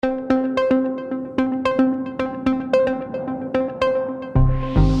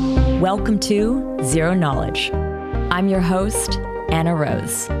Welcome to Zero Knowledge. I'm your host, Anna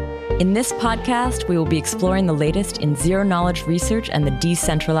Rose. In this podcast, we will be exploring the latest in zero-knowledge research and the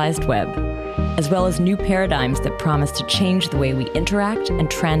decentralized web, as well as new paradigms that promise to change the way we interact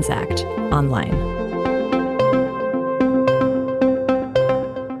and transact online.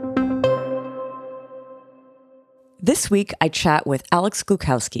 This week, I chat with Alex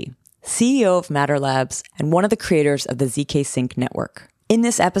Glukowski, CEO of Matter Labs and one of the creators of the zkSync network. In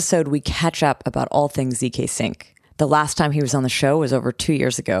this episode, we catch up about all things zkSync. The last time he was on the show was over 2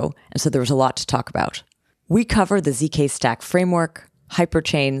 years ago, and so there was a lot to talk about. We cover the zk stack framework,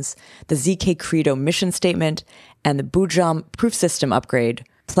 hyperchains, the zk Credo mission statement, and the Boojam proof system upgrade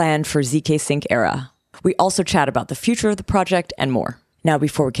planned for zkSync era. We also chat about the future of the project and more. Now,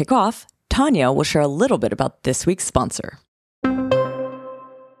 before we kick off, Tanya will share a little bit about this week's sponsor.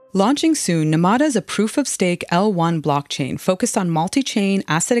 Launching soon, Namada is a proof-of-stake L1 blockchain focused on multi-chain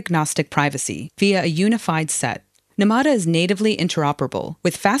asset-agnostic privacy via a unified set. Namada is natively interoperable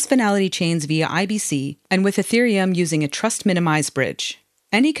with fast finality chains via IBC and with Ethereum using a trust-minimized bridge.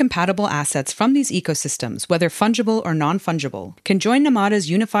 Any compatible assets from these ecosystems, whether fungible or non-fungible, can join Namada's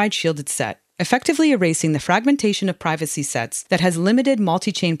unified shielded set, effectively erasing the fragmentation of privacy sets that has limited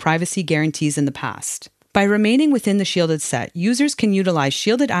multi-chain privacy guarantees in the past. By remaining within the shielded set, users can utilize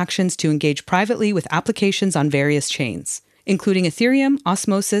shielded actions to engage privately with applications on various chains, including Ethereum,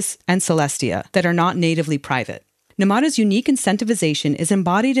 Osmosis, and Celestia, that are not natively private. Namada's unique incentivization is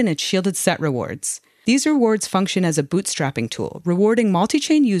embodied in its shielded set rewards. These rewards function as a bootstrapping tool, rewarding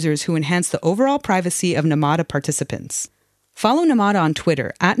multi-chain users who enhance the overall privacy of Namada participants. Follow Namada on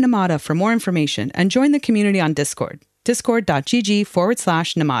Twitter @Namada for more information and join the community on Discord,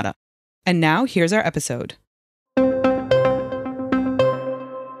 discord.gg/Namada. And now, here's our episode.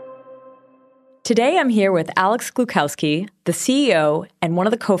 Today, I'm here with Alex Glukowski, the CEO and one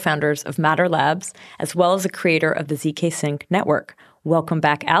of the co-founders of Matter Labs, as well as the creator of the zkSync network. Welcome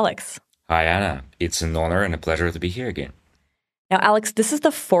back, Alex. Hi, Anna. It's an honor and a pleasure to be here again. Now, Alex, this is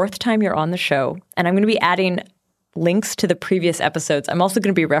the fourth time you're on the show, and I'm going to be adding links to the previous episodes. I'm also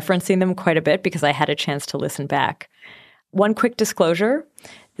going to be referencing them quite a bit because I had a chance to listen back. One quick disclosure.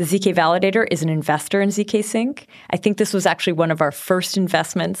 The ZK Validator is an investor in zkSync. I think this was actually one of our first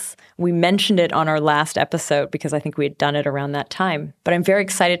investments. We mentioned it on our last episode because I think we had done it around that time. But I'm very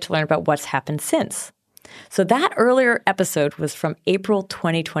excited to learn about what's happened since. So that earlier episode was from April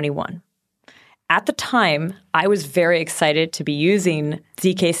 2021. At the time, I was very excited to be using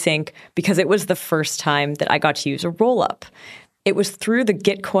zkSync because it was the first time that I got to use a rollup. It was through the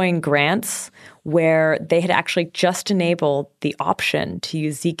Gitcoin grants where they had actually just enabled the option to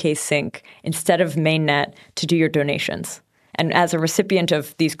use zkSync instead of mainnet to do your donations. And as a recipient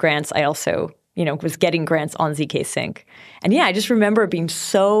of these grants, I also, was getting grants on zkSync. And yeah, I just remember being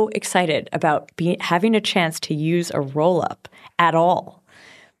so excited about having a chance to use a rollup at all.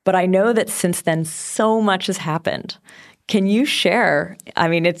 But I know that since then, so much has happened. Can you share,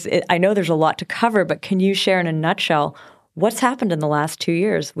 I know there's a lot to cover, but can you share in a nutshell what's happened in the last 2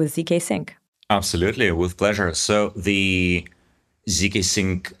 years with zkSync? Absolutely, with pleasure. So the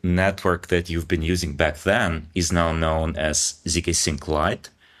zkSync network that you've been using back then is now known as zkSync Lite.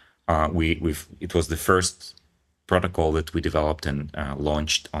 It was the first protocol that we developed and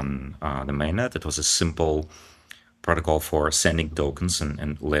launched on the mainnet. It was a simple protocol for sending tokens,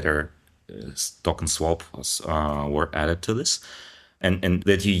 and later token swap were added to this. And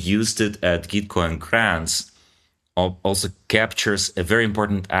that you used it at Gitcoin grants also captures a very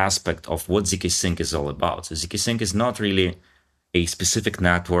important aspect of what zkSync is all about. So zkSync is not really a specific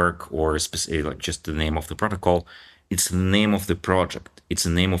network or just the name of the protocol. It's the name of the project. It's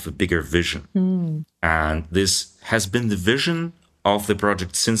the name of a bigger vision. And this has been the vision of the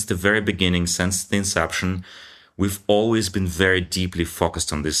project since the very beginning, since the inception. We've always been very deeply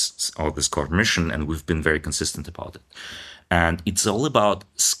focused on this core mission, and we've been very consistent about it. And it's all about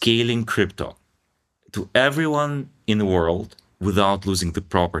scaling crypto to everyone in the world without losing the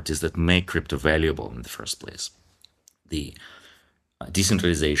properties that make crypto valuable in the first place. The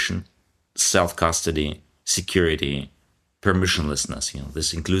decentralization, self-custody, security, permissionlessness,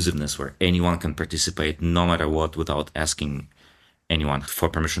 this inclusiveness where anyone can participate no matter what without asking anyone for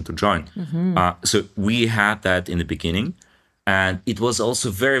permission to join. So we had that in the beginning. And it was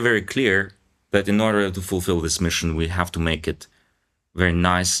also very, very clear that in order to fulfill this mission, we have to make it very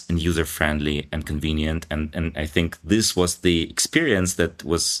nice and user-friendly and convenient. And I think this was the experience that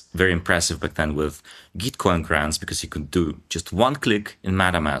was very impressive back then with Gitcoin grants, because you could do just one click in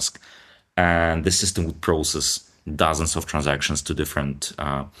MetaMask and the system would process dozens of transactions to different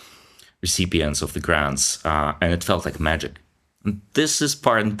recipients of the grants. And it felt like magic. And this is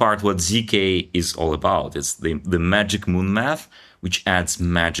part and part what zk is all about. It's the magic moon math, which adds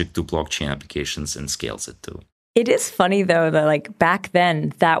magic to blockchain applications and scales it too. It is funny, though, that like back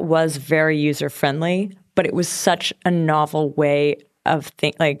then that was very user-friendly, but it was such a novel way of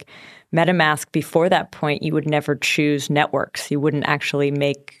like MetaMask before that point, you would never choose networks. You wouldn't actually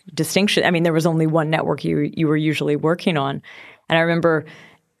make distinction. I mean, there was only one network you were usually working on. And I remember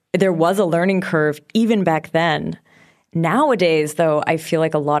there was a learning curve even back then. Nowadays, though, I feel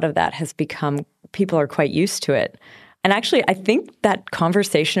like a lot of that has become, people are quite used to it. And actually, I think that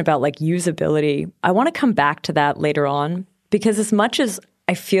conversation about like usability, I want to come back to that later on, because as much as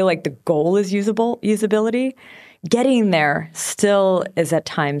I feel like the goal is usability, getting there still is at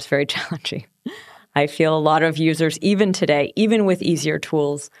times very challenging. I feel a lot of users, even today, even with easier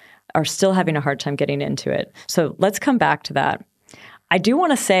tools, are still having a hard time getting into it. So let's come back to that. I do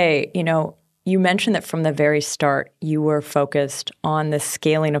want to say, you mentioned that from the very start, you were focused on the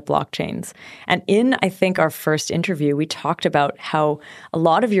scaling of blockchains. And in, I think, our first interview, we talked about how a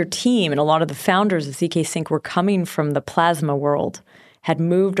lot of your team and a lot of the founders of zkSync were coming from the Plasma world, had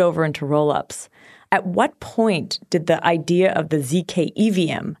moved over into rollups. At what point did the idea of the zk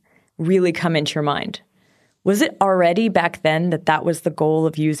EVM really come into your mind? Was it already back then that was the goal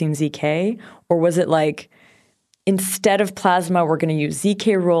of using zk? Or was it like, instead of Plasma, we're going to use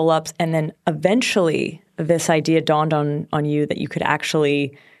zk rollups, and then eventually this idea dawned on you that you could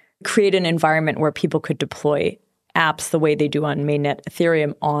actually create an environment where people could deploy apps the way they do on mainnet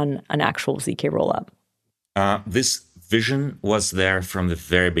Ethereum on an actual zk rollup? This vision was there from the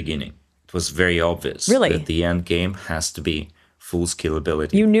very beginning. It was very obvious that the end game has to be full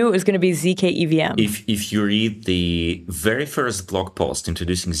scalability. You knew it was going to be zk EVM. If you read the very first blog post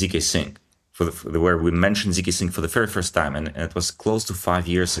introducing zkSync, where we mentioned zkSync for the very first time, and it was close to 5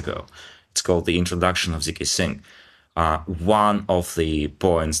 years ago. It's called the introduction of zkSync. One of the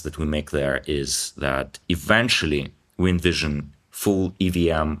points that we make there is that eventually we envision full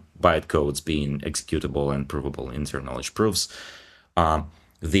EVM bytecodes being executable and provable in zero-knowledge proofs.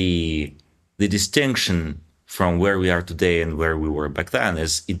 The distinction from where we are today and where we were back then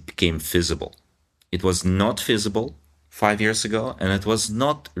is it became feasible. It was not feasible 5 years ago, and it was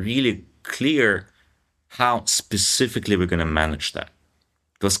not really clear how specifically we're going to manage that.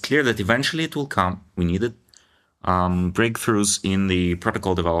 It was clear that eventually it will come. We needed breakthroughs in the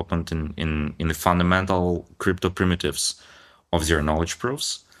protocol development, in the fundamental crypto primitives of zero-knowledge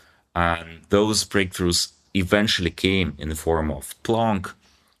proofs. And those breakthroughs eventually came in the form of Plonk,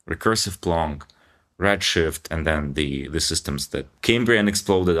 recursive Plonk, Redshift, and then the systems that Cambrian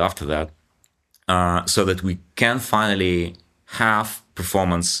exploded after that, so that we can finally have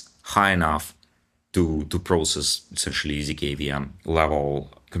performance high enough to process essentially zkEVM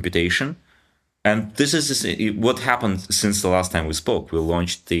level computation. And this is what happened since the last time we spoke. We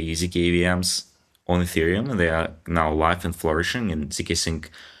launched the zkEVMs on Ethereum, and they are now live and flourishing. And zkSync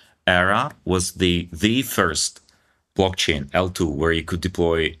Era was the first blockchain, L2, where you could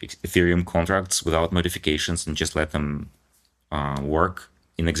deploy Ethereum contracts without modifications and just let them work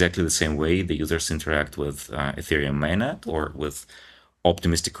in exactly the same way the users interact with Ethereum mainnet or with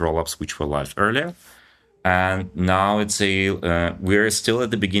optimistic rollups, which were live earlier. And now we're still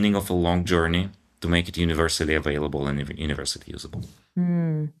at the beginning of a long journey to make it universally available and universally usable.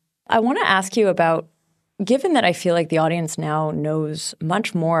 I want to ask you about, given that I feel like the audience now knows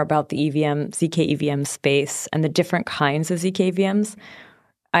much more about the zk EVM space and the different kinds of zk EVMs.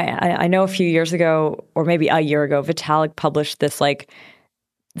 I know a few years ago, or maybe a year ago, Vitalik published this like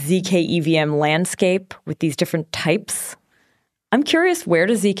zk EVM landscape with these different types. I'm curious, where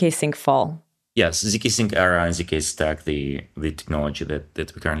does zkSync fall? Yes, zkSync Era and zkStack, the technology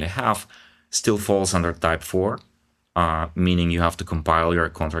that we currently have, still falls under type 4, meaning you have to compile your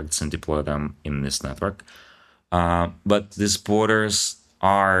contracts and deploy them in this network. But these borders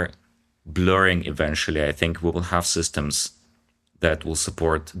are blurring eventually. I think we will have systems that will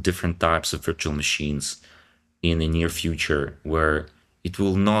support different types of virtual machines in the near future, where it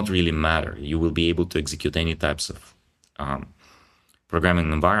will not really matter. You will be able to execute any types of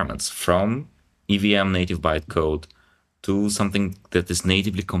programming environments, from EVM native bytecode to something that is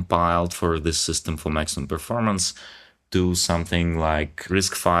natively compiled for this system for maximum performance, to something like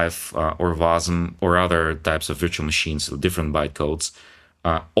RISC-V or WASM or other types of virtual machines with different bytecodes.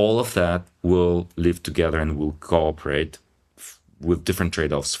 All of that will live together and will cooperate with different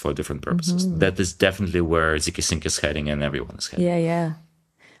trade-offs for different purposes. Mm-hmm. That is definitely where zkSync is heading, and everyone is heading. Yeah.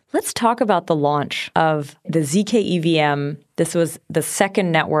 Let's talk about the launch of the zk EVM. This was the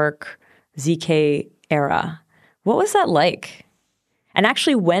second network, zk Era. What was that like? And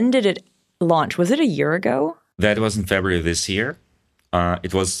actually, when did it launch? Was it a year ago? That was in February this year.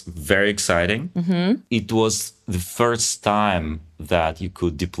 It was very exciting. It was the first time that you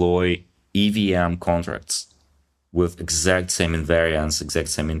could deploy EVM contracts with exact same invariants, exact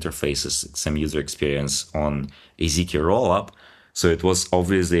same interfaces, same user experience on a zk rollup. So it was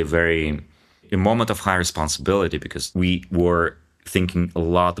obviously a moment of high responsibility because we were thinking a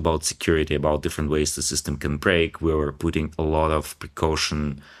lot about security, about different ways the system can break. We were putting a lot of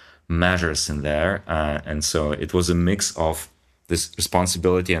precaution measures in there. And so it was a mix of this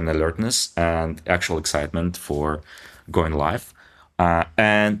responsibility and alertness and actual excitement for going live.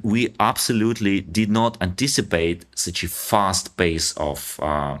 And we absolutely did not anticipate such a fast pace of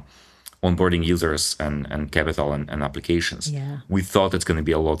onboarding users and capital and applications. Yeah. We thought it's going to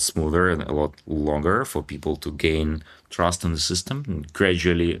be a lot smoother and a lot longer for people to gain trust in the system. And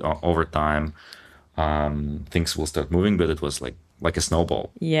gradually, over time, things will start moving, but it was like a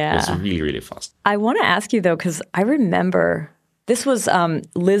snowball. Yeah. It was really, really fast. I want to ask you, though, because I remember this was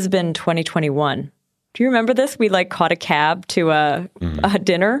Lisbon 2021. Do you remember this? We caught a cab to a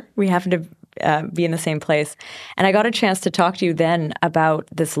dinner. We happened to be in the same place. And I got a chance to talk to you then about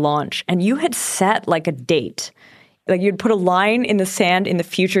this launch. And you had set a date. You'd put a line in the sand in the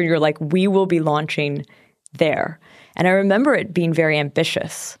future. You're like, we will be launching there. And I remember it being very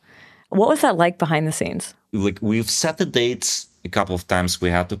ambitious. What was that like behind the scenes? We've set the dates a couple of times.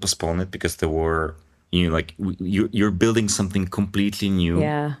 We had to postpone it because there were, you're building something completely new.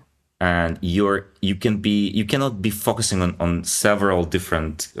 Yeah. And you cannot be focusing on several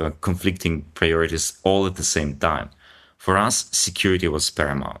different conflicting priorities all at the same time. For us, security was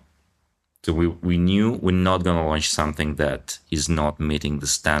paramount. So we knew we're not going to launch something that is not meeting the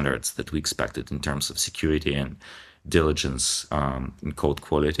standards that we expected in terms of security and diligence and code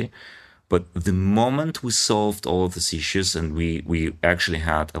quality. But the moment we solved all of these issues and we actually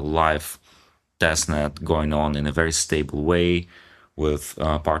had a live testnet going on in a very stable way, with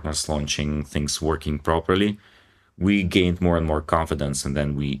partners launching things working properly, we gained more and more confidence. And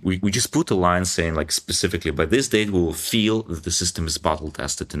then we just put a line saying specifically by this date, we will feel that the system is battle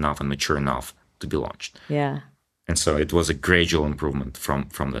tested enough and mature enough to be launched. Yeah. And so it was a gradual improvement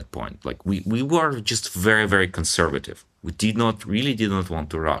from that point. We were just very, very conservative. We did not want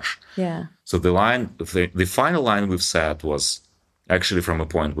to rush. Yeah. So the final line we've set was actually from a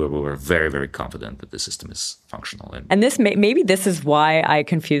point where we were very, very confident that the system is functional. And this maybe this is why I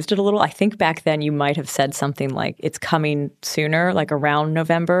confused it a little. I think back then you might have said something like it's coming sooner, around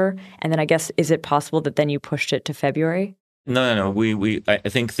November. And then I guess, is it possible that then you pushed it to February? No. I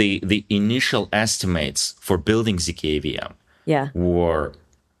think the initial estimates for building zkAVM were,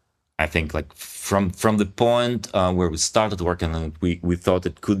 I think, from the point where we started working on it, we thought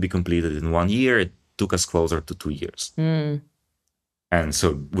it could be completed in 1 year. It took us closer to 2 years. And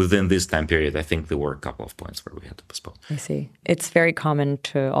so within this time period, I think there were a couple of points where we had to postpone. I see. It's very common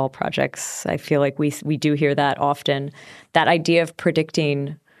to all projects. I feel like we do hear that often, that idea of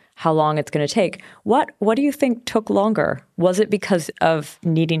predicting how long it's going to take. What do you think took longer? Was it because of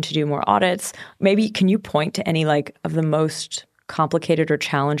needing to do more audits? Maybe can you point to any of the most complicated or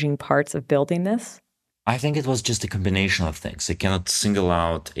challenging parts of building this? I think it was just a combination of things. I cannot single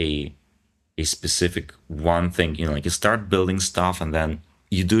out a specific one thing. You start building stuff and then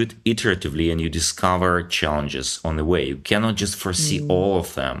you do it iteratively and you discover challenges on the way. You cannot just foresee all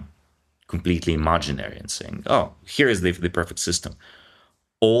of them completely imaginary and saying, oh, here is the perfect system.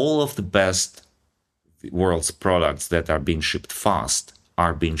 All of the best world's products that are being shipped fast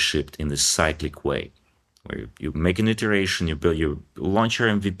are being shipped in this cyclic way, where you make an iteration, you launch your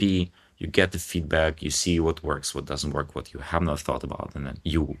MVP, you get the feedback, you see what works, what doesn't work, what you have not thought about, and then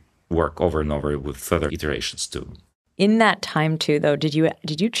you work over and over with further iterations too. In that time too, though, did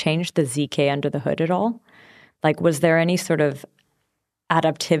you change the zk under the hood at all? Was there any sort of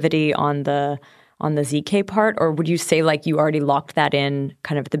adaptivity on the zk part, or would you say you already locked that in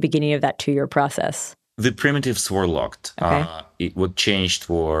kind of at the beginning of that 2-year process? The primitives were locked. Okay. What changed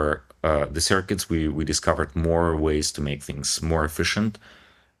were the circuits. We discovered more ways to make things more efficient.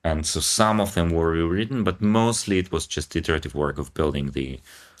 And so some of them were rewritten, but mostly it was just iterative work of building the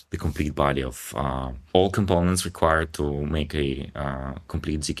complete body of all components required to make a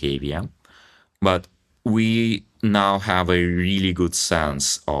complete zkAVM. But we now have a really good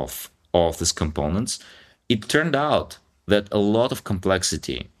sense of all of these components. It turned out that a lot of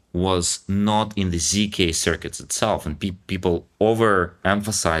complexity was not in the zk circuits itself, and people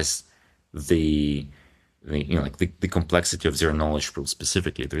overemphasize the complexity of zero knowledge proof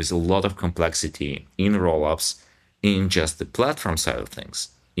specifically. There is a lot of complexity in rollups in just the platform side of things,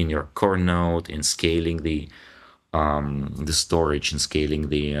 in your core node, in scaling the storage, in scaling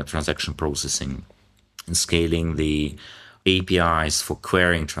the transaction processing, and scaling the APIs for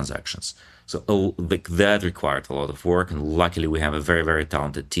querying transactions. So that required a lot of work, and luckily we have a very, very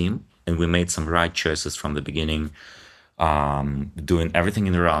talented team, and we made some right choices from the beginning, doing everything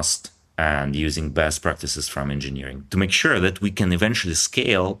in Rust and using best practices from engineering to make sure that we can eventually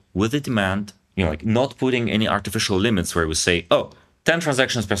scale with the demand, like not putting any artificial limits where we say, 10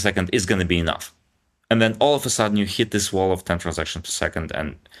 transactions per second is going to be enough. And then all of a sudden you hit this wall of 10 transactions per second,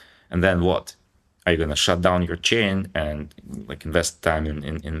 and then what? Are you going to shut down your chain and invest time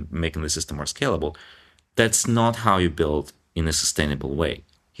in making the system more scalable? That's not how you build in a sustainable way.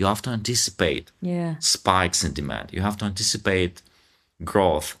 You have to anticipate spikes in demand. You have to anticipate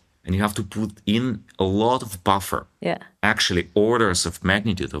growth, and you have to put in a lot of buffer, actually orders of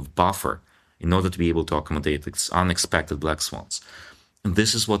magnitude of buffer, in order to be able to accommodate these unexpected black swans. And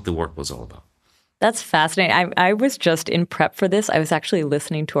this is what the work was all about. That's fascinating. I was just in prep for this. I was actually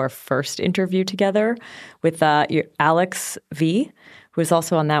listening to our first interview together with Alex V, who was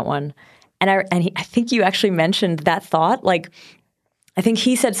also on that one. And I think you actually mentioned that thought. I think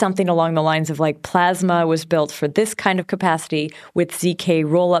he said something along the lines of Plasma was built for this kind of capacity. With ZK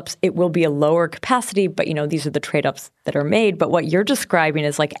rollups, it will be a lower capacity, but these are the trade-offs that are made. But what you're describing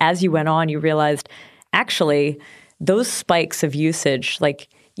is as you went on, you realized actually those spikes of usage,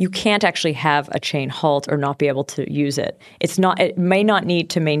 you can't actually have a chain halt or not be able to use it. It may not need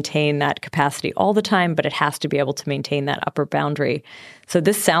to maintain that capacity all the time, but it has to be able to maintain that upper boundary. So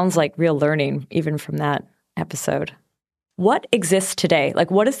this sounds like real learning even from that episode. What exists today?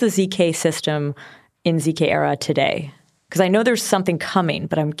 What is the ZK system in ZK era today? Because I know there's something coming,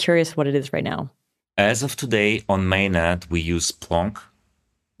 but I'm curious what it is right now. As of today, on mainnet, we use Plonk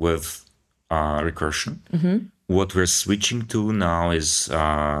with recursion. Mm-hmm. What we're switching to now is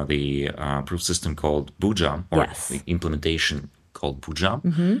the proof system called Boojam, or the implementation called Boojam.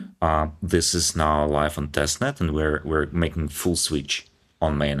 Mm-hmm. This is now live on testnet, and we're making full switch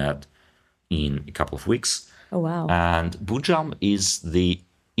on mainnet in a couple of weeks. Oh, wow. And Boojam is the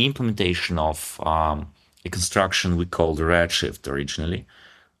implementation of a construction we called Redshift originally.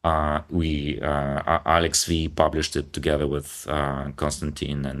 Alex V published it together with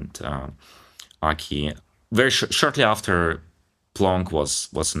Konstantin and Aki. Very shortly after Plonk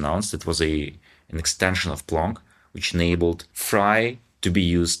was announced. It was an extension of Plonk, which enabled Fry to be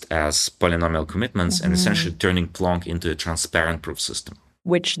used as polynomial commitments, and essentially turning Plonk into a transparent proof system.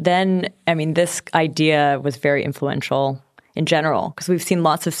 Which then, this idea was very influential in general, because we've seen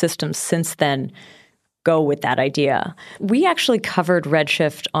lots of systems since then go with that idea. We actually covered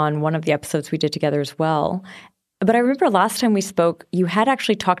Redshift on one of the episodes we did together as well. But I remember last time we spoke, you had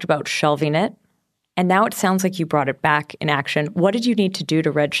actually talked about shelving it. And now it sounds like you brought it back in action. What did you need to do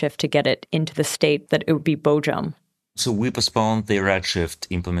to Redshift to get it into the state that it would be Boojam? So we postponed the Redshift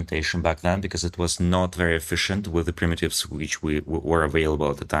implementation back then because it was not very efficient with the primitives which were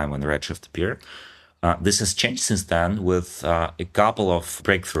available at the time when Redshift appeared. This has changed since then with a couple of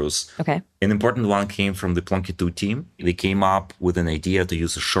breakthroughs. Okay. An important one came from the Plonky 2 team. They came up with an idea to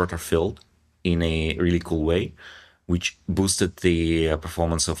use a shorter field in a really cool way, which boosted the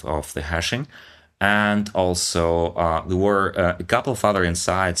performance of the hashing. And also, there were a couple of other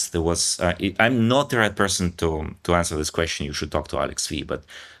insights. There was, I'm not the right person to answer this question. You should talk to Alex V. But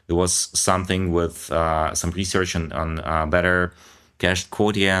there was something with some research on better cached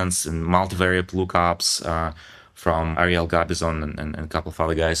quotients and multivariate lookups from Ariel Gabizon and a couple of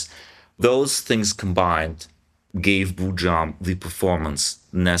other guys. Those things combined gave Boojam the performance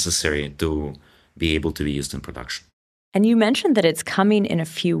necessary to be able to be used in production. And you mentioned that it's coming in a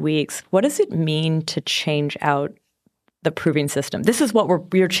few weeks. What does it mean to change out the proving system? This is what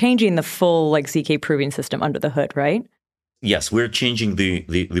we're changing the full ZK proving system under the hood, right? Yes, we're changing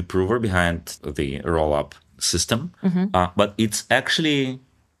the prover behind the rollup system, but it's actually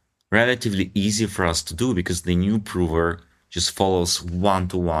relatively easy for us to do because the new prover just follows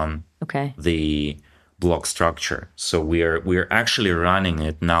one-to-one the block structure. So we're actually running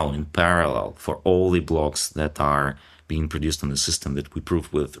it now in parallel for all the blocks that are being produced on the system that we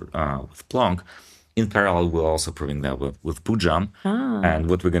prove with Plonk. In parallel, we're also proving that with Boojam. And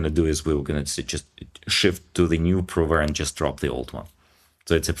what we're going to do is we're going to just shift to the new prover and just drop the old one.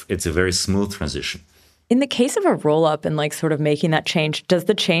 So it's a very smooth transition. In the case of a rollup and sort of making that change, does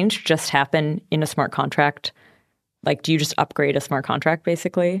the change just happen in a smart contract? Do you just upgrade a smart contract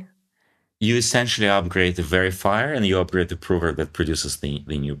basically? You essentially upgrade the verifier and you upgrade the prover that produces the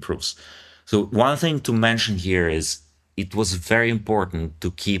new proofs. So one thing to mention here is it was very important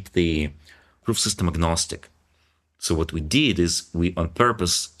to keep the proof system agnostic. So what we did is we on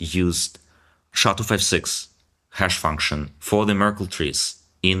purpose used SHA-256 hash function for the Merkle trees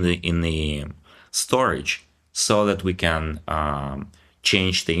in the storage so that we can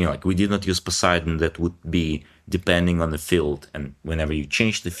change the, like we did not use Poseidon that would be depending on the field. And whenever you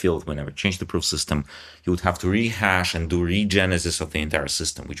change the field, whenever you change the proof system, you would have to rehash and do regenesis of the entire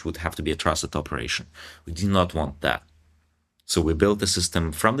system, which would have to be a trusted operation. We did not want that. So we built the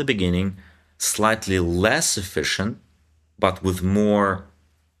system from the beginning, slightly less efficient, but with more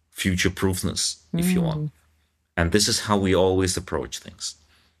future-proofness, if you want. And this is how we always approach things.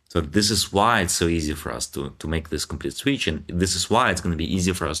 So this is why it's so easy for us to make this complete switch. And this is why it's going to be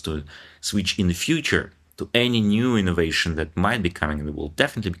easier for us to switch in the future to any new innovation that might be coming and will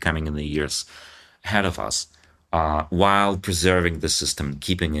definitely be coming in the years ahead of us, while preserving the system,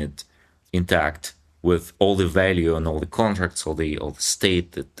 keeping it intact with all the value and all the contracts, all the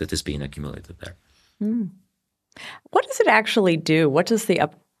state that is being accumulated there. What does it actually do? What does the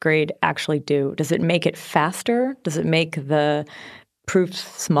upgrade actually do? Does it make it faster? Does it make the proofs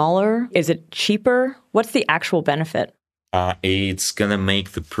smaller? Is it cheaper? What's the actual benefit? It's going to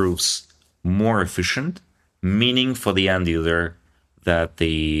make the proofs more efficient, meaning for the end user that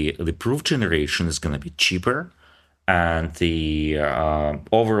the proof generation is going to be cheaper and the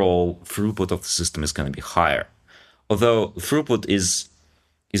overall throughput of the system is going to be higher. Although throughput is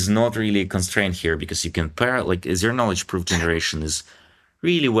not really a constraint here, because you can zero knowledge proof generation is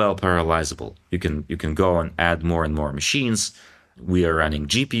really well parallelizable. You can go and add more and more machines. We are running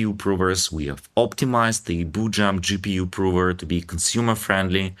GPU provers. We have optimized the bootjump GPU prover to be consumer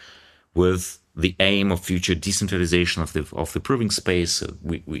friendly, with the aim of future decentralization of the proving space. So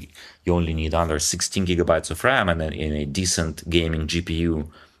you only need under 16 gigabytes of RAM and in a decent gaming GPU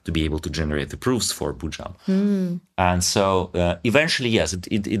to be able to generate the proofs for bootjump. And so eventually, yes,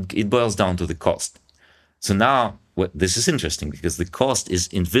 it boils down to the cost. So now this is interesting, because the cost is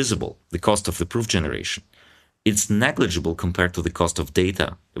invisible, the cost of the proof generation. It's negligible compared to the cost of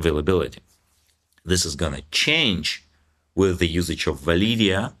data availability. This is going to change with the usage of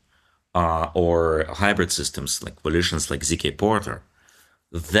Validia or hybrid systems like volitions like zk Porter.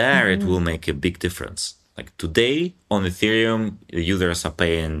 There it will make a big difference. Like today on Ethereum, users are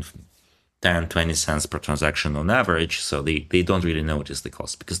paying 10, 20 cents per transaction on average, so they don't really notice the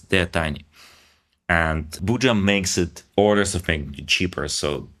cost because they're tiny. And bootjump makes it orders of magnitude cheaper,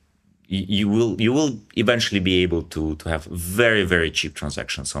 so you will eventually be able to have very, very cheap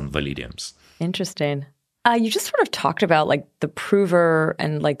transactions on Validiums. Interesting. You just sort of talked about like the prover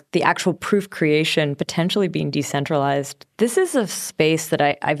and like the actual proof creation potentially being decentralized. This is a space that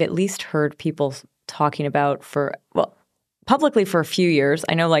I've at least heard people talking about publicly for a few years.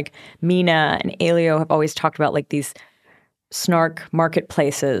 I know like Mina and Alio have always talked about like these snark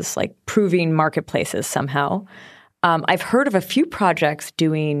marketplaces, like proving marketplaces somehow. I've heard of a few projects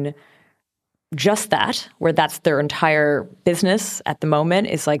doing just that, where that's their entire business at the moment,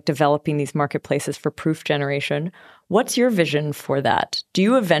 is like developing these marketplaces for proof generation. What's your vision for that? Do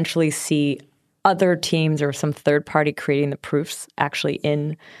you eventually see other teams or some third party creating the proofs actually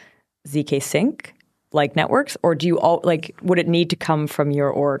in zkSync like networks, or do you would it need to come from your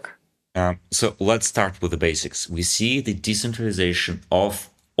org? So let's start with the basics. We see the decentralization of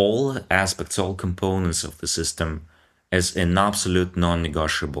all aspects, all components of the system as an absolute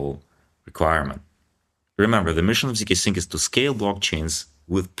non-negotiable requirement. Remember, the mission of zkSync is to scale blockchains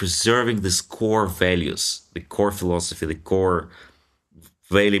with preserving these core values, the core philosophy, the core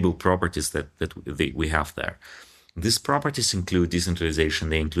valuable properties that we have there. These properties include decentralization,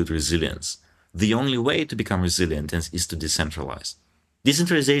 they include resilience. The only way to become resilient is to decentralize.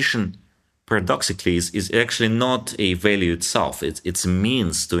 Decentralization, paradoxically, is actually not a value itself. It's a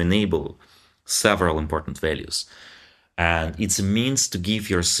means to enable several important values. And it's a means to give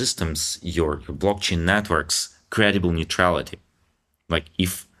your systems, your blockchain networks, credible neutrality. Like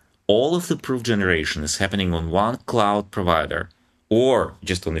if all of the proof generation is happening on one cloud provider or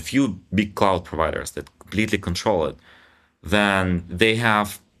just on a few big cloud providers that completely control it, then they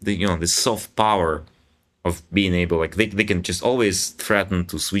have the soft power of being able, like they can just always threaten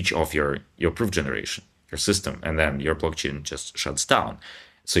to switch off your proof generation, your system, and then your blockchain just shuts down.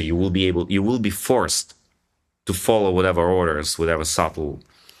 So you will be forced to follow whatever orders, whatever subtle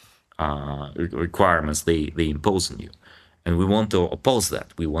requirements they impose on you. And we want to oppose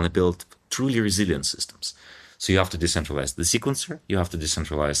that. We want to build truly resilient systems. So you have to decentralize the sequencer, you have to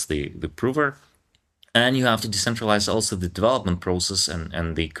decentralize the prover, and you have to decentralize also the development process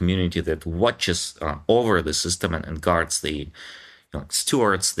and the community that watches over the system and guards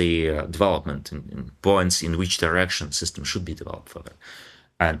stewards the development and points in which direction the system should be developed further.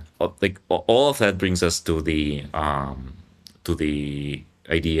 And all of that brings us to the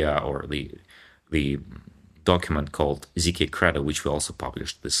idea or the document called zk Credo, which we also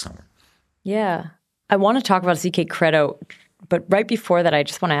published this summer. Yeah. I want to talk about zk Credo, but right before that, I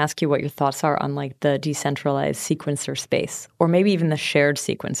just want to ask you what your thoughts are on like the decentralized sequencer space, or maybe even the shared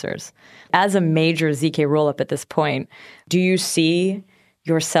sequencers. As a major zk rollup at this point, do you see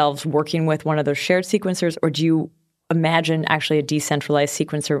yourselves working with one of those shared sequencers, or do you imagine actually a decentralized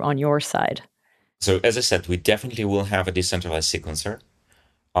sequencer on your side? So as I said, we definitely will have a decentralized sequencer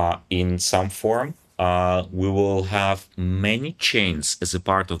in some form. We will have many chains as a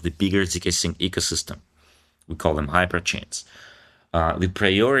part of the bigger zkSync ecosystem. We call them hyperchains. The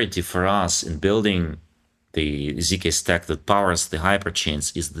priority for us in building the zk stack that powers the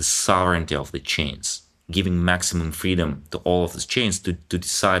hyperchains is the sovereignty of the chains, giving maximum freedom to all of these chains to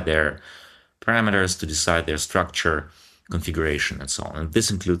decide their parameters, to decide their structure, configuration, and so on. And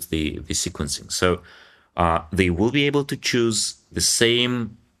this includes the sequencing. So they will be able to choose the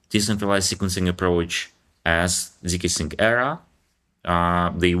same decentralized sequencing approach as zkSync era.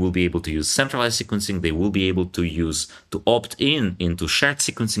 They will be able to use centralized sequencing. They will be able to opt into shared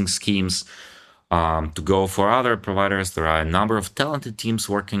sequencing schemes, to go for other providers. There are a number of talented teams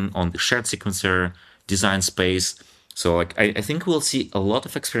working on the shared sequencer design space. So I think we'll see a lot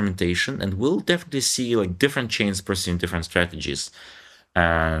of experimentation, and we'll definitely see like different chains pursuing different strategies.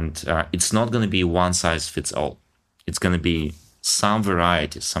 And it's not going to be one size fits all. It's going to be some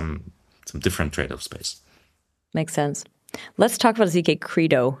variety, some different trade-off space. Makes sense. Let's talk about zk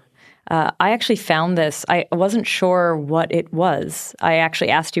Credo. I actually found this. I wasn't sure what it was. I actually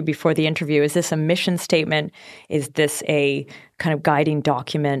asked you before the interview, is this a mission statement? Is this a kind of guiding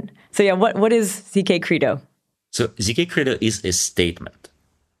document? So yeah, what is zk Credo? So zk Credo is a statement.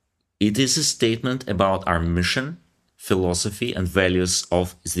 It is a statement about our mission, philosophy, and values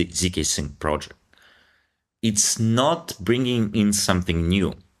of the zkSync project. It's not bringing in something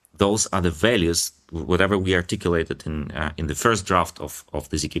new. Those are the values, whatever we articulated in the first draft of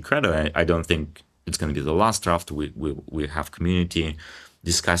the zk Credo. I don't think it's going to be the last draft. We have community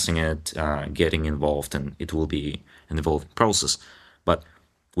discussing it, getting involved, and it will be an evolving process. But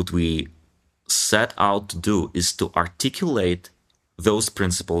what we set out to do is to articulate those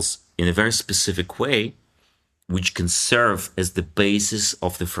principles in a very specific way, which can serve as the basis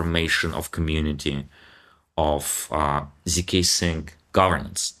of the formation of community of zkSync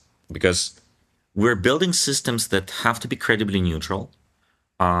governance. Because we're building systems that have to be credibly neutral.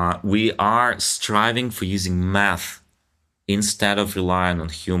 We are striving for using math instead of relying on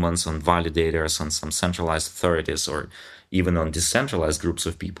humans, on validators, on some centralized authorities, or even on decentralized groups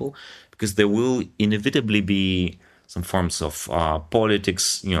of people, because there will inevitably be some forms of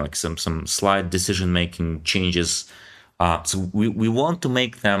politics, like some slight decision-making changes. So we want to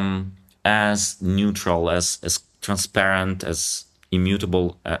make them as neutral, as transparent, as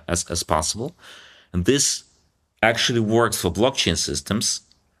immutable as possible. And this actually works for blockchain systems.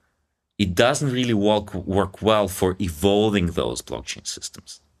 It doesn't really work well for evolving those blockchain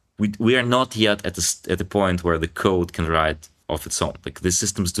systems. We are not yet at the point where the code can write of its own. Like the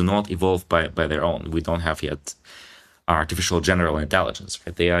systems do not evolve by their own. We don't have yet artificial general intelligence.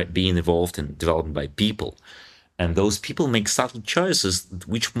 Right? They are being evolved and developed by people. And those people make subtle choices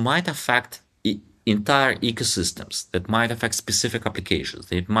which might affect entire ecosystems, that might affect specific applications,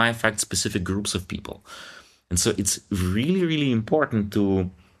 that might affect specific groups of people. And so it's really, really important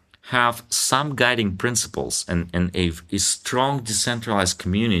to have some guiding principles and a strong decentralized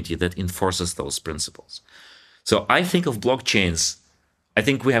community that enforces those principles. So I think of blockchains, I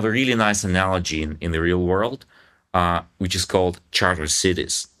think we have a really nice analogy in the real world, which is called charter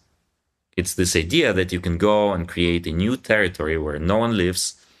cities. It's this idea that you can go and create a new territory where no one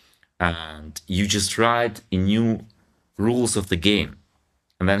lives, and you just write a new rules of the game.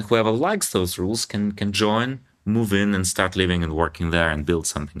 And then whoever likes those rules can join, move in, and start living and working there and build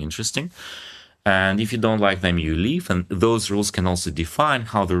something interesting. And if you don't like them, you leave. And those rules can also define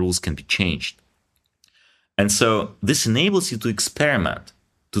how the rules can be changed. And so this enables you to experiment,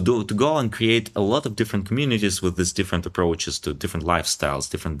 to go and create a lot of different communities with these different approaches to different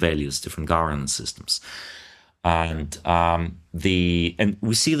lifestyles, different values, different governance systems. And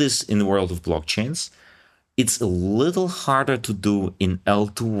we see this in the world of blockchains. It's a little harder to do in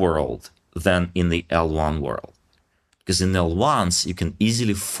L2 world than in the L1 world. Because in L1s, you can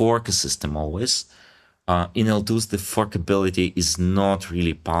easily fork a system always. In L2s, the forkability is not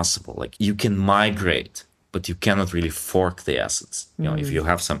really possible. Like you can migrate, but you cannot really fork the assets. If you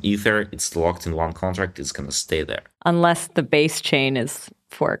have some Ether, it's locked in one contract, it's going to stay there. Unless the base chain is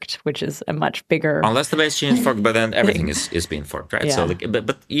forked, which is a much bigger... Unless the base chain is forked, but then everything is being forked, right? Yeah. So,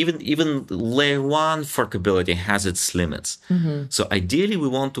 but even layer one forkability has its limits. Mm-hmm. So ideally, we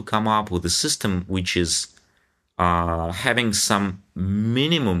want to come up with a system which is having some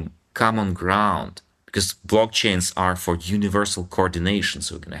minimum common ground, because blockchains are for universal coordination.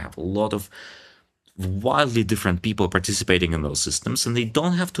 So we're going to have a lot of wildly different people participating in those systems, and they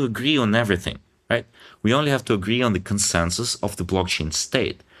don't have to agree on everything, right? We only have to agree on the consensus of the blockchain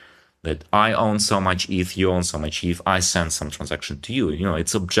state. That I own so much ETH, you own so much ETH, I send some transaction to you.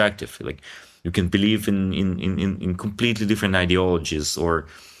 It's objective. Like, you can believe in completely different ideologies or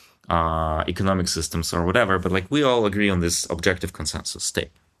economic systems or whatever, but like we all agree on this objective consensus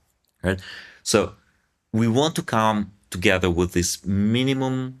state, right? So we want to come together with this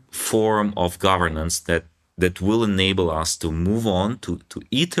minimum form of governance that will enable us to move on, to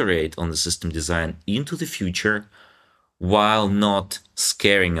iterate on the system design into the future, while not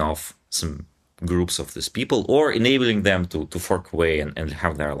scaring off some groups of these people or enabling them to fork away and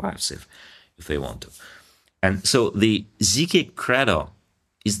have their lives if they want to. And so the zk Credo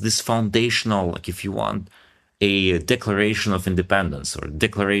is this foundational, like if you want, a declaration of independence or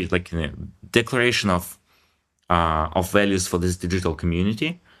declaration of values for this digital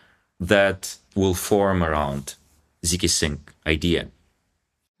community that will form around zkSync idea.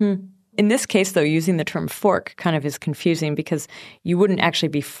 In this case, though, using the term fork kind of is confusing because you wouldn't actually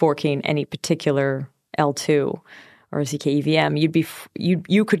be forking any particular L2 or zkEVM.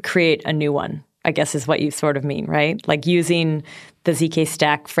 You could create a new one, I guess is what you sort of mean, right? Like using the zk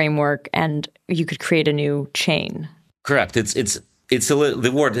stack framework, and you could create a new chain. Correct.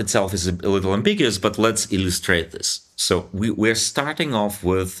 The word itself is a little ambiguous, but let's illustrate this. So we're starting off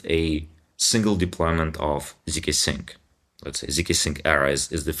with a single deployment of zkSync. Let's say zkSync era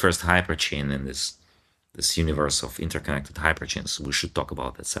is the first hyperchain in this universe of interconnected hyperchains. We should talk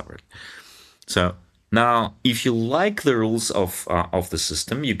about that separately. So now, if you like the rules of the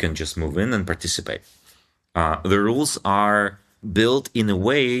system, you can just move in and participate. The rules are built in a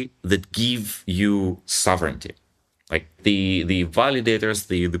way that give you sovereignty. Like the validators,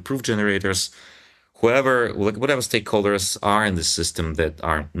 the proof generators, whatever stakeholders are in the system that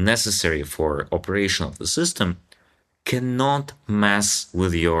are necessary for operation of the system, cannot mess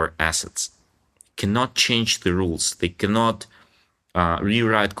with your assets, cannot change the rules. They cannot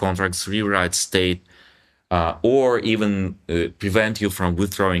rewrite contracts, rewrite state, or even prevent you from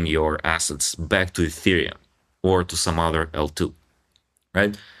withdrawing your assets back to Ethereum or to some other L2,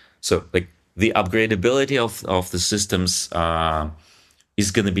 right? So like the upgradability of the systems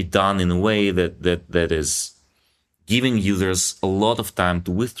is going to be done in a way that is giving users a lot of time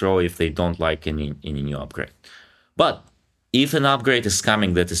to withdraw if they don't like any new upgrade. But if an upgrade is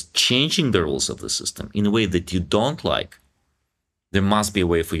coming that is changing the rules of the system in a way that you don't like, there must be a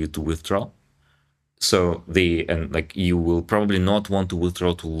way for you to withdraw. So you will probably not want to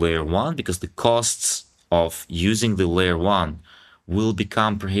withdraw to layer 1 because the costs of using the layer 1 will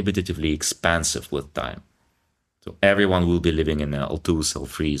become prohibitively expensive with time. So everyone will be living in L2s,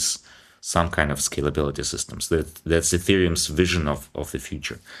 L3s, some kind of scalability systems. That's Ethereum's vision of the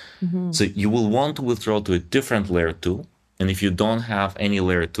future. Mm-hmm. So you will want to withdraw to a different layer 2. And if you don't have any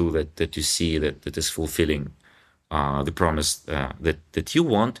layer 2 that you see that is fulfilling the promise that you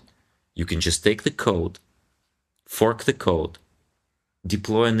want, you can just take the code, fork the code,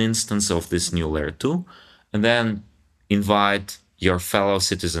 deploy an instance of this new layer 2, and then invite your fellow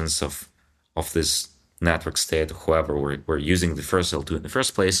citizens of this network state, whoever were using the first L2 in the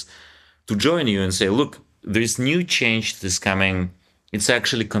first place, to join you and say, look, there is new change that is coming. It's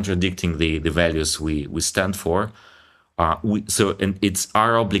actually contradicting the values we stand for. And it's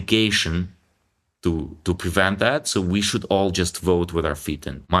our obligation to prevent that. So we should all just vote with our feet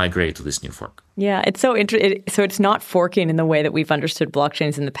and migrate to this new fork. Yeah, it's so interesting. So it's not forking in the way that we've understood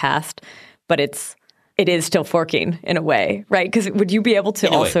blockchains in the past, but it is still forking in a way, right? Because would you be able to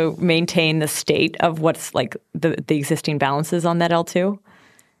also maintain the state of what's like the existing balances on that L2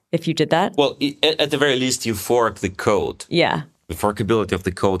 if you did that? Well, at the very least, you fork the code. Yeah. The forkability of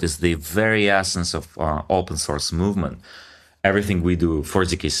the code is the very essence of open source movement. Everything we do for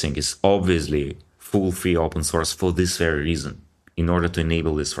zkSync is obviously full free open source for this very reason, in order to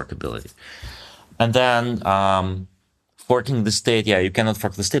enable this forkability. And then forking the state, you cannot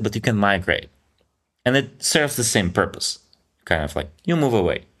fork the state, but you can migrate. And it serves the same purpose. Kind of like you move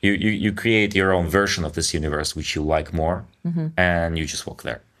away. You create your own version of this universe, which you like more, and you just walk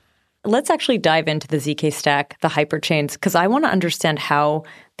there. Let's actually dive into the zk stack, the hyperchains, because I want to understand how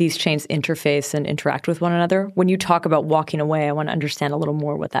these chains interface and interact with one another. When you talk about walking away, I want to understand a little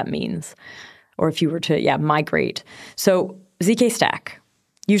more what that means. Or if you were to, migrate. So zk stack,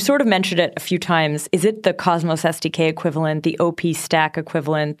 you sort of mentioned it a few times. Is it the Cosmos SDK equivalent, the OP stack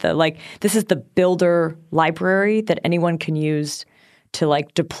equivalent? This is the builder library that anyone can use to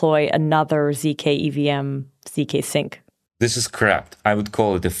deploy another zkEVM, zkSync. This is correct. I would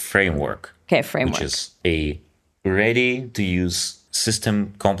call it a framework. Okay, framework. Which is a ready-to-use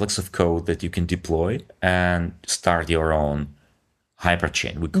system complex of code that you can deploy and start your own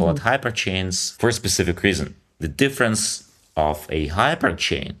hyperchain. We call it hyperchains for a specific reason. The difference of a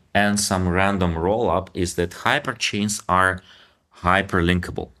hyperchain and some random rollup is that hyperchains are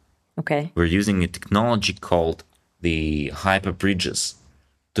hyperlinkable. Okay. We're using a technology called the hyperbridges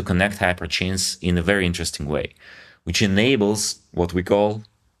to connect hyperchains in a very interesting way, which enables what we call,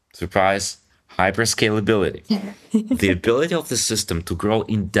 surprise, hyperscalability. The ability of the system to grow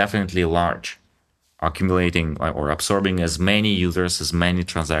indefinitely large, accumulating or absorbing as many users, as many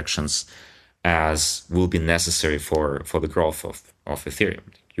transactions as will be necessary for the growth of Ethereum.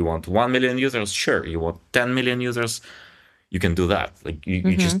 You want 1 million users? Sure. You want 10 million users? You can do that. Like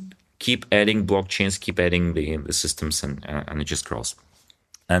you just keep adding blockchains, keep adding the systems, and it just grows.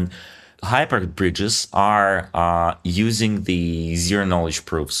 And hyperbridges are using the zero-knowledge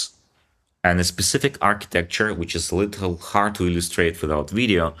proofs and a specific architecture, which is a little hard to illustrate without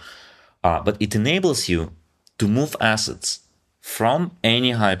video, but it enables you to move assets from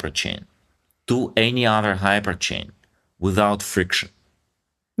any hyperchain to any other hyperchain without friction.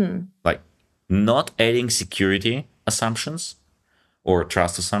 Like not adding security assumptions or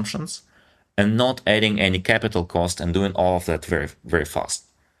trust assumptions, and not adding any capital cost and doing all of that very, very fast.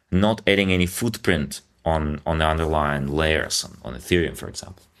 Not adding any footprint on the underlying layers on Ethereum, for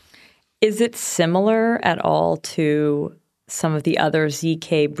example. Is it similar at all to some of the other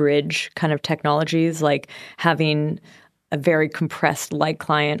zk bridge kind of technologies, like having a very compressed light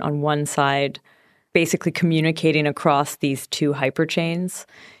client on one side, basically communicating across these two hyperchains?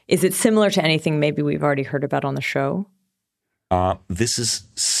 Is it similar to anything maybe we've already heard about on the show? This is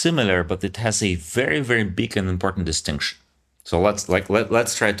similar, but it has a very, very big and important distinction. So let's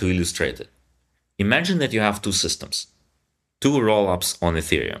try to illustrate it. Imagine that you have two systems, two rollups on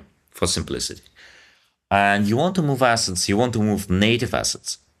Ethereum for simplicity. And you want to move assets, you want to move native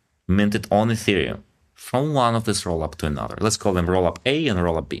assets minted on Ethereum from one of this rollup to another. Let's call them rollup A and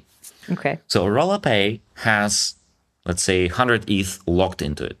rollup B. Okay. So rollup A has, let's say, 100 ETH locked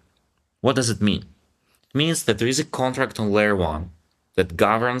into it. What does it mean? It means that there is a contract on layer 1 that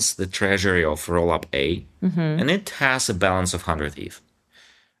governs the treasury of rollup A, and it has a balance of 100 ETH.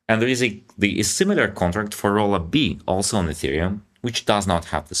 And there is a similar contract for rollup B, also on Ethereum, which does not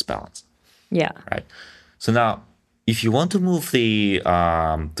have this balance. Yeah. Right. So now, if you want to move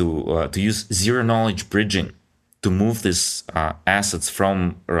to use zero knowledge bridging to move these assets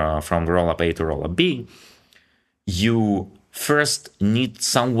from rollup A to rollup B, you first need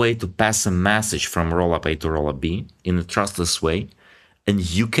some way to pass a message from rollup A to rollup B in a trustless way, and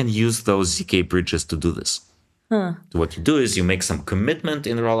you can use those zk bridges to do this. So what you do is you make some commitment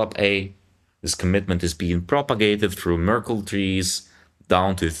in rollup A. This commitment is being propagated through Merkle trees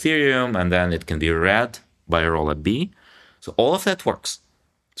down to Ethereum, and then it can be read by rollup B. So all of that works.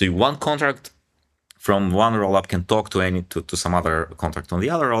 So one contract from one rollup can talk to some other contract on the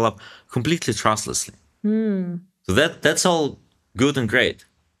other rollup completely trustlessly. So that's all good and great.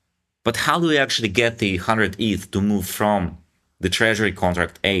 But how do we actually get the 100 ETH to move from the treasury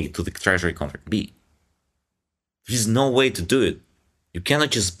contract A to the treasury contract B? There's no way to do it. You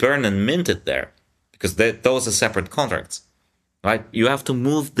cannot just burn and mint it there because those are separate contracts, right? You have to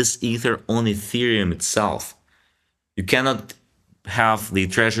move this Ether on Ethereum itself. You cannot have the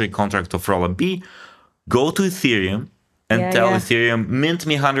treasury contract of rollup B go to Ethereum and tell Ethereum, mint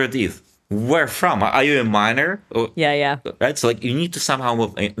me 100 ETH. Where from? Are you a miner? Yeah. Right? So you need to somehow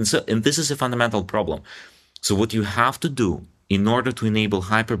move. And this is a fundamental problem. So what you have to do in order to enable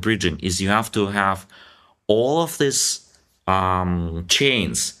hyperbridging is you have to have all of these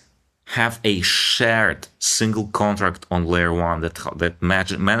chains have a shared single contract on layer 1 that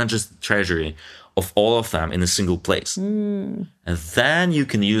manages the treasury of all of them in a single place. And then you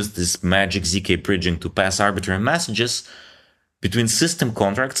can use this magic zk bridging to pass arbitrary messages between system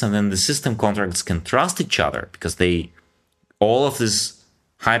contracts, and then the system contracts can trust each other because all of these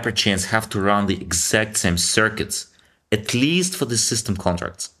hyperchains have to run the exact same circuits, at least for the system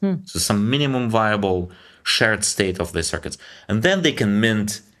contracts. So some minimum viable shared state of the circuits. And then they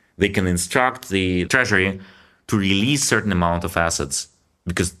can instruct the treasury to release certain amount of assets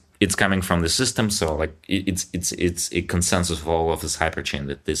because it's coming from the system. So like it's a consensus of all of this hyperchain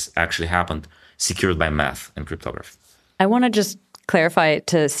that this actually happened, secured by math and cryptography. I want to just clarify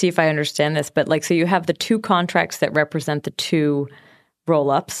to see if I understand this, but so you have the two contracts that represent the two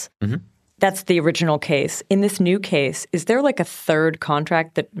rollups. That's the original case. In this new case, is there a third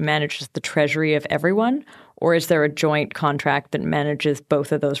contract that manages the treasury of everyone, or is there a joint contract that manages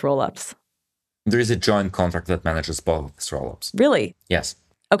both of those rollups? There is a joint contract that manages both of these rollups. Really? Yes.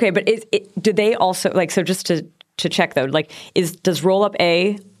 Okay, but do they also, like, so just to check though, like, does rollup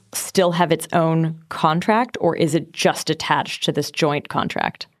A still have its own contract, or is it just attached to this joint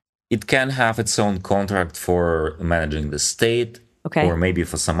contract? It can have its own contract for managing the state, okay, or maybe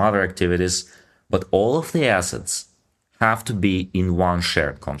for some other activities, but all of the assets have to be in one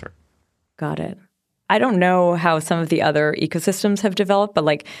shared contract. Got it. I don't know how some of the other ecosystems have developed, but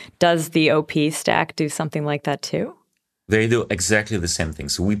like, does the OP stack do something like that too? They do exactly the same thing.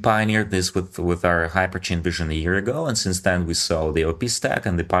 So we pioneered this with our hyperchain vision a year ago, and since then we saw the OP stack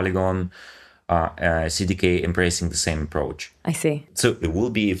and the Polygon CDK embracing the same approach. I see. So there will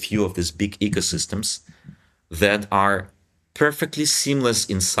be a few of these big ecosystems that are perfectly seamless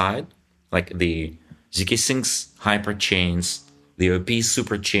inside, like the zkSyncs hyperchains, the OP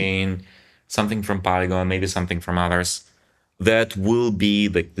superchain, something from Polygon, maybe something from others, that will be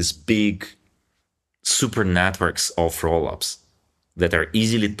like this big super networks of rollups that are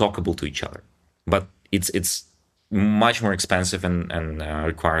easily talkable to each other. But it's much more expensive and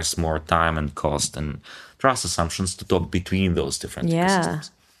requires more time and cost and trust assumptions to talk between those different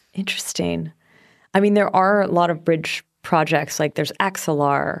ecosystems. Interesting. I mean, there are a lot of bridge projects, like there's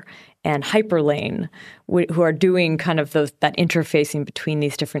Axelar and Hyperlane, who are doing kind of that interfacing between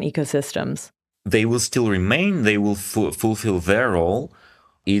these different ecosystems. They will still remain. They will fulfill their role.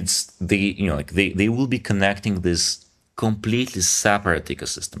 It's they will be connecting these completely separate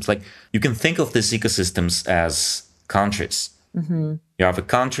ecosystems. Like, you can think of these ecosystems as countries. Mm-hmm. You have a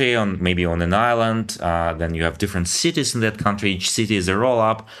country maybe on an island. Then you have different cities in that country. Each city is a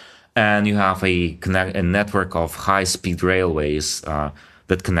roll-up, and you have a network of high-speed railways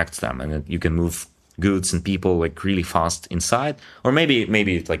that connects them, and you can move goods and people like really fast inside. Or maybe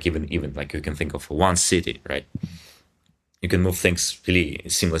like even like you can think of one city, right? You can move things really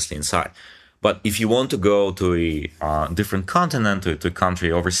seamlessly inside. But if you want to go to a different continent, to a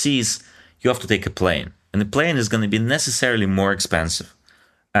country overseas, you have to take a plane. And the plane is going to be necessarily more expensive.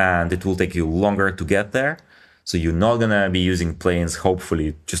 And it will take you longer to get there. So you're not going to be using planes,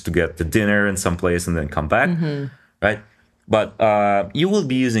 hopefully, just to get the dinner in some place and then come back, right? But you will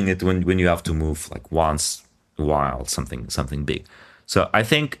be using it when you have to move like once a while, something big. So I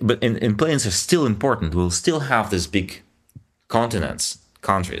think, but in planes are still important. We'll still have this big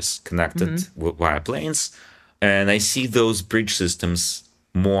countries connected via planes. And I see those bridge systems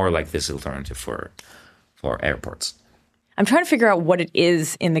more like this alternative for airports. I'm trying to figure out what it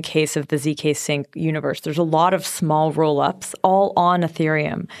is in the case of the zkSync universe. There's a lot of small roll-ups all on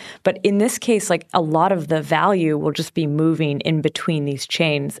Ethereum. But in this case, like, a lot of the value will just be moving in between these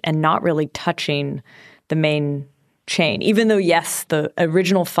chains and not really touching the main chain. Even though, yes, the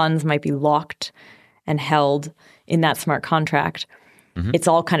original funds might be locked and held in that smart contract, it's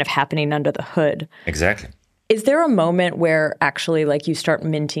all kind of happening under the hood. Exactly. Is there a moment where actually, like, you start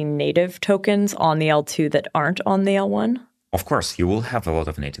minting native tokens on the L2 that aren't on the L1? Of course, you will have a lot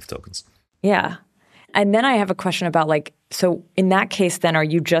of native tokens. Yeah. And then I have a question about, like, so in that case, then are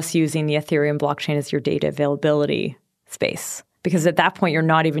you just using the Ethereum blockchain as your data availability space? Because at that point, you're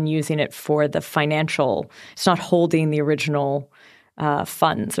not even using it for the financial, it's not holding the original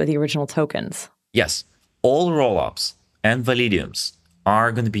funds or the original tokens. Yes. All rollups and validiums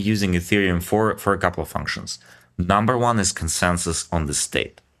are going to be using Ethereum for a couple of functions. Number one is consensus on the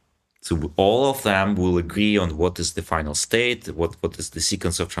state. So all of them will agree on what is the final state, what is the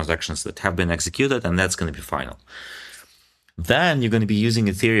sequence of transactions that have been executed, and that's going to be final. Then you're going to be using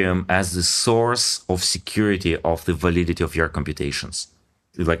Ethereum as the source of security of the validity of your computations.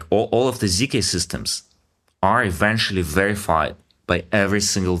 Like all of the zk systems are eventually verified by every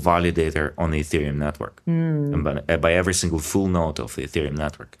single validator on the Ethereum network, and by every single full node of the Ethereum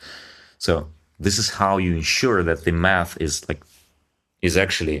network. So this is how you ensure that the math is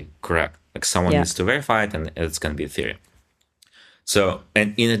actually correct. Like, someone needs to verify it, and it's going to be Ethereum. So,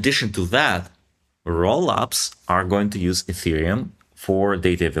 and in addition to that, rollups are going to use Ethereum for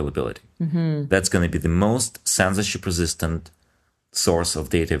data availability. That's going to be the most censorship-resistant source of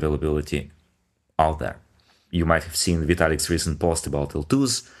data availability out there. You might have seen Vitalik's recent post about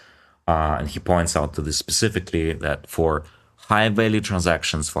L2s, and he points out to this specifically, that for high-value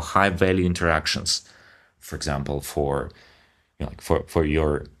transactions, for high-value interactions, for example, for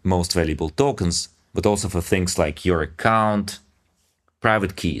your most valuable tokens, but also for things like your account,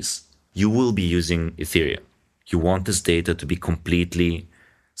 private keys, you will be using Ethereum. You want this data to be completely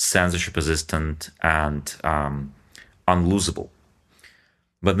censorship-resistant and unlosable.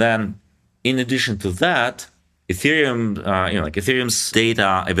 But then, in addition to that, Ethereum, Ethereum's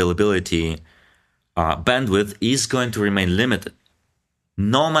data availability bandwidth is going to remain limited.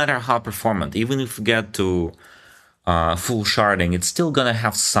 no matter how performant, even if we get to full sharding, it's still going to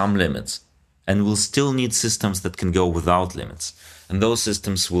have some limits. And we'll still need systems that can go without limits. And those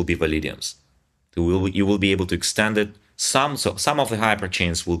systems will be Validiums. You will be able to extend it. Some of the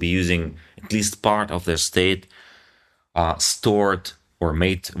hyperchains will be using at least part of their state stored or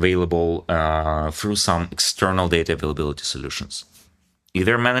made available through some external data availability solutions,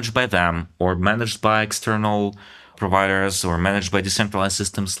 either managed by them or managed by external providers or managed by decentralized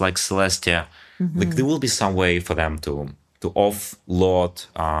systems like Celestia. Mm-hmm. Like there will be some way for them to offload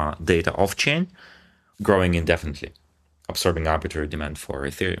data off-chain, growing indefinitely, absorbing arbitrary demand for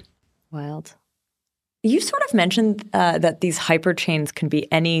Ethereum. Wild. You sort of mentioned that these hyperchains can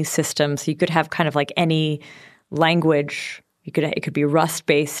be any system. So you could have kind of like any language. It could be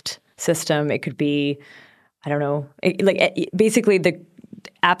Rust-based system. It could be, I don't know, basically the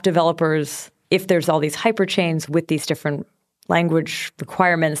app developers, if there's all these hyperchains with these different language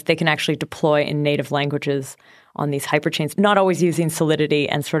requirements, they can actually deploy in native languages on these hyperchains, not always using Solidity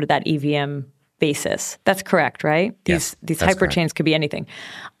and sort of that EVM basis. That's correct, right? These hyperchains could be anything.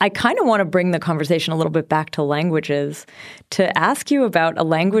 I kind of want to bring the conversation a little bit back to languages to ask you about a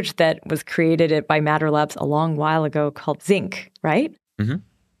language that was created by Matter Labs a long while ago called zkSync, right? Mm-hmm.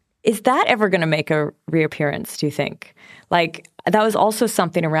 Is that ever going to make a reappearance, do you think? Like, that was also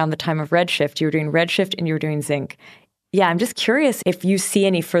something around the time of Redshift. You were doing Redshift and you were doing zkSync. Yeah, I'm just curious if you see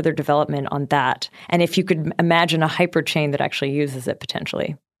any further development on that, and if you could imagine a hyperchain that actually uses it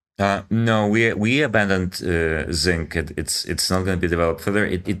potentially. No, we abandoned zkSync. It's not going to be developed further.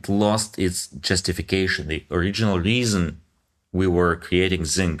 It lost its justification. The original reason we were creating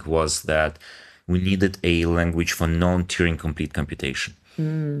zkSync was that we needed a language for non-Turing complete computation.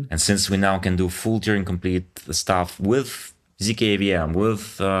 And since we now can do full Turing complete stuff with zkAVM,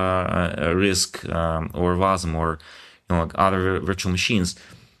 with RISC or WASM or like other virtual machines,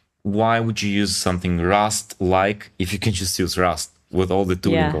 why would you use something Rust-like if you can just use Rust with all the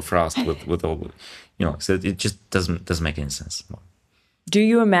tooling of Rust, with all, so it just doesn't make any sense. Do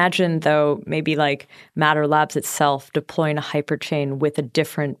you imagine, though, maybe like Matter Labs itself deploying a hyperchain with a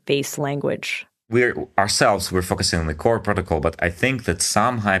different base language? We're focusing on the core protocol, but I think that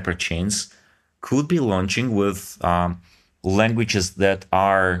some hyperchains could be launching with languages that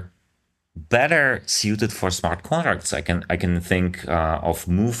are better suited for smart contracts. I can think of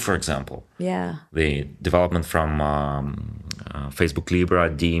Move, for example. Yeah. The development from Facebook Libra,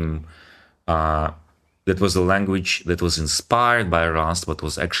 Deem, that was a language that was inspired by Rust, but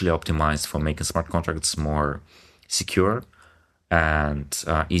was actually optimized for making smart contracts more secure and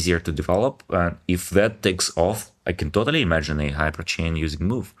easier to develop. And if that takes off, I can totally imagine a hyperchain using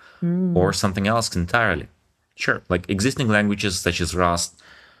Move or something else entirely. Sure, like existing languages such as Rust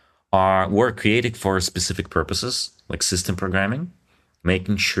were created for specific purposes, like system programming,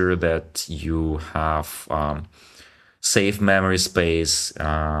 making sure that you have safe memory space,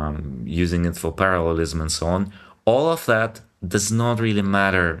 using it for parallelism and so on. All of that does not really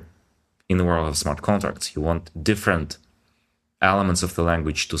matter in the world of smart contracts. You want different elements of the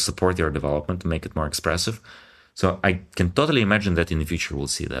language to support your development, to make it more expressive. So I can totally imagine that in the future we'll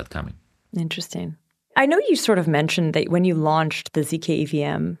see that coming. Interesting. I know you sort of mentioned that when you launched the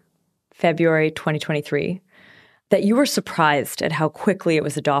zkEVM February 2023, that you were surprised at how quickly it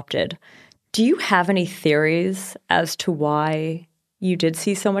was adopted. Do you have any theories as to why you did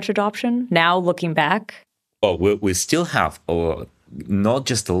see so much adoption now looking back? Well, we still have not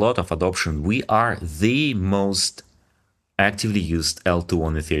just a lot of adoption. We are the most actively used L2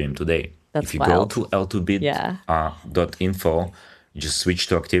 on Ethereum today. That's if you wild. go to l2bit.info, you just switch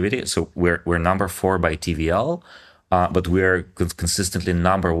to activity. So we're number 4 by TVL, but we're consistently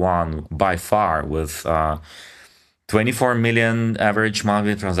number 1 by far with 24 million average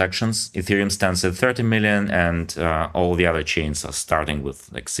monthly transactions. Ethereum stands at 30 million, and all the other chains are starting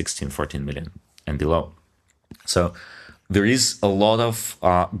with like 16, 14 million and below. So there is a lot of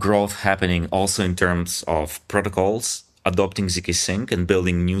growth happening also in terms of protocols adopting zkSync and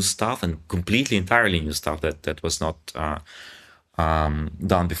building new stuff, and completely entirely new stuff that was not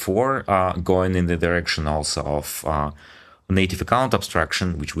done before, going in the direction also of native account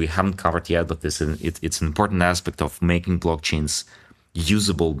abstraction, which we haven't covered yet, but it's an important aspect of making blockchains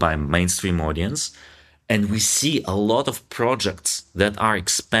usable by mainstream audience. And we see a lot of projects that are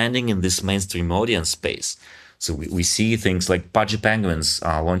expanding in this mainstream audience space. So we see things like Pudgy Penguins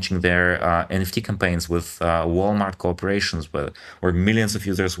launching their NFT campaigns with Walmart cooperations, where millions of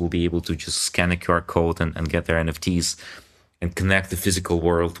users will be able to just scan a QR code and get their NFTs and connect the physical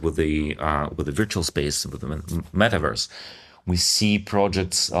world with the virtual space, with the metaverse. We see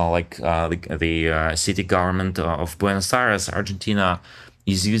projects like the city government of Buenos Aires, Argentina,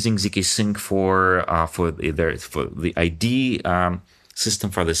 is using zkSync for the ID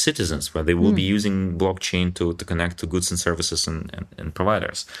system for the citizens, where they will be using blockchain to connect to goods and services and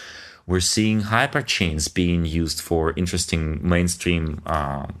providers. We're seeing hyperchains being used for interesting mainstream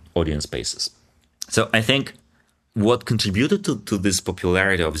audience bases. So I think what contributed to this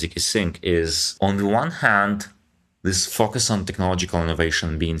popularity of zkSync is, on the one hand, this focus on technological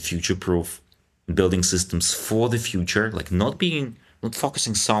innovation, being future-proof, building systems for the future, like not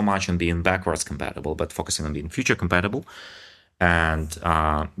focusing so much on being backwards compatible, but focusing on being future compatible, and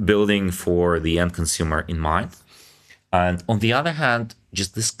building for the end consumer in mind. And on the other hand,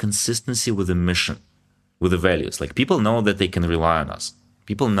 just this consistency with the mission, with the values. Like, people know that they can rely on us.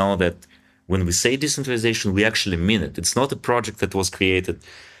 People know that when we say decentralization, we actually mean it. It's not a project that was created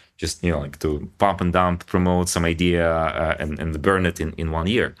just, like to pump and dump, promote some idea and burn it in 1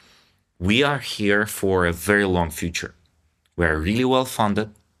 year. We are here for a very long future. We are really well funded.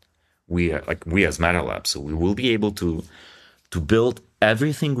 We as Matter Lab, so we will be able to build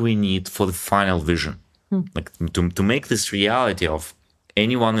everything we need for the final vision. Like to make this reality of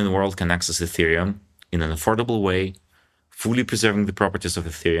anyone in the world can access Ethereum in an affordable way, fully preserving the properties of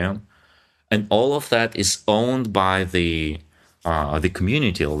Ethereum. And all of that is owned by the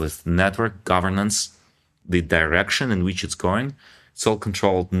community, with network governance, the direction in which it's going. It's all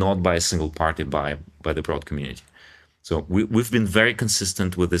controlled not by a single party, by the broad community. So we've been very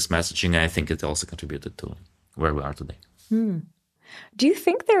consistent with this messaging, and I think it also contributed to where we are today. Do you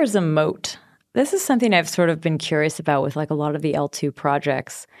think there is a moat? This is something I've sort of been curious about with like a lot of the L2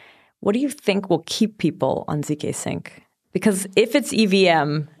 projects. What do you think will keep people on zkSync? Because if it's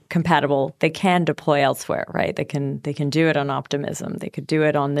EVM compatible, they can deploy elsewhere, right? They can do it on Optimism. They could do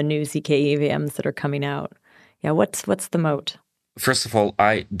it on the new zk EVMs that are coming out. Yeah, what's the moat? First of all,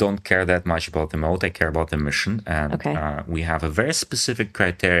 I don't care that much about the moat. I care about the mission. And we have a very specific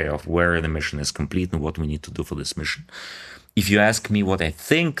criteria of where the mission is complete and what we need to do for this mission. If you ask me what I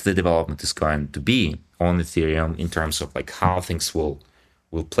think the development is going to be on Ethereum in terms of like how things will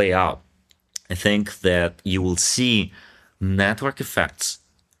play out, I think that you will see network effects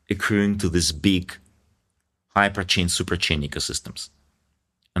accruing to these big hyperchain, superchain ecosystems.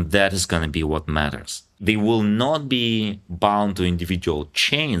 And that is going to be what matters. They will not be bound to individual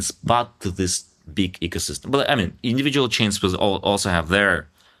chains, but to this big ecosystem. But I mean, individual chains will also have their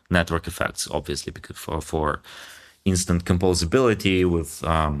network effects, obviously, because for instant composability with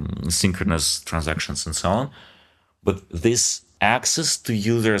synchronous transactions and so on. But this access to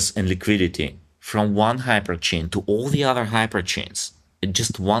users and liquidity from one hyperchain to all the other hyperchains at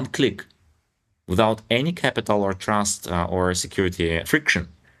just one click, without any capital or trust or security friction,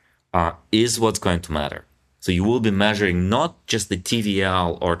 is what's going to matter. So you will be measuring not just the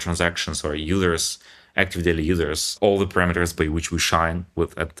TVL or transactions or users, active daily users, all the parameters by which we shine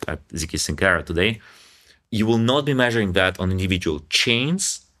at zkSync Era today. You will not be measuring that on individual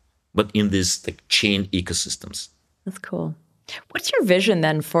chains, but in these like chain ecosystems. That's cool. What's your vision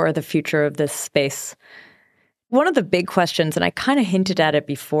then for the future of this space? One of the big questions, and I kind of hinted at it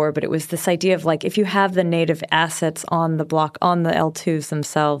before, but it was this idea of like, if you have the native assets on the block, on the L2s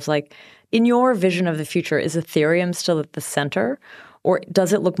themselves, like in your vision of the future, is Ethereum still at the center? Or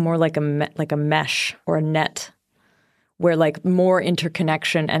does it look more like a mesh or a net where like more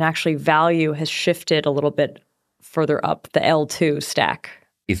interconnection and actually value has shifted a little bit further up the L2 stack?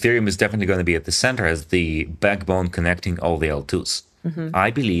 Ethereum is definitely going to be at the center as the backbone connecting all the L2s.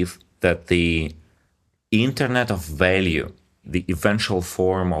 I believe that the Internet of Value, the eventual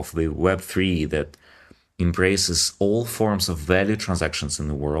form of the Web3 that embraces all forms of value transactions in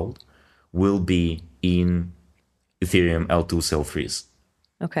the world, will be in Ethereum L2s, L3s.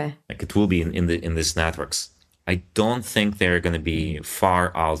 Okay. Like it will be in these networks. I don't think they're going to be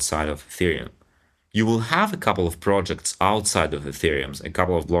far outside of Ethereum. You will have a couple of projects outside of Ethereum, a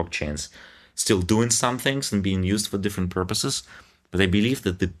couple of blockchains still doing some things and being used for different purposes. But I believe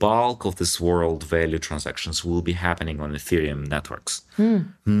that the bulk of this world value transactions will be happening on Ethereum networks,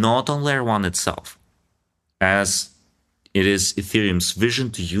 not on Layer 1 itself, as it is Ethereum's vision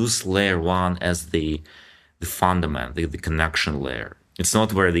to use Layer 1 as the fundament, the connection layer. It's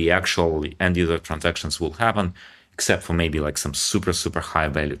not where the actual end-user transactions will happen, except for maybe like some super, super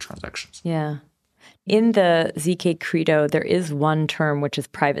high-value transactions. Yeah. In the zk credo, there is one term, which is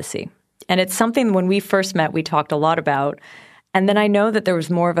privacy. And it's something when we first met, we talked a lot about. And then I know that there was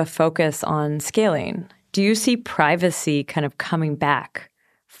more of a focus on scaling. Do you see privacy kind of coming back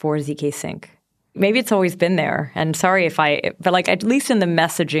for zkSync? Maybe it's always been there. And sorry but like at least in the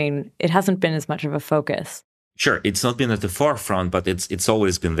messaging, it hasn't been as much of a focus. Sure, it's not been at the forefront, but it's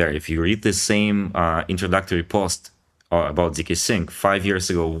always been there. If you read the same introductory post about zkSync 5 years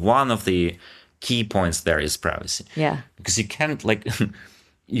ago, one of the key points there is privacy. Yeah. Because you can't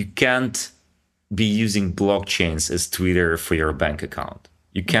you can't be using blockchains as Twitter for your bank account.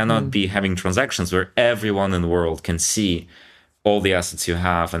 You cannot be having transactions where everyone in the world can see all the assets you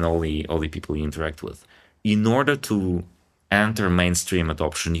have and all the people you interact with. In order to enter mainstream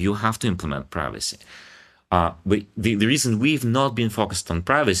adoption, you have to implement privacy. But the reason we've not been focused on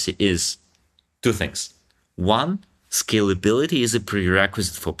privacy is two things. One, scalability is a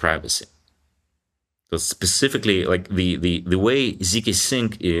prerequisite for privacy. So specifically, like the way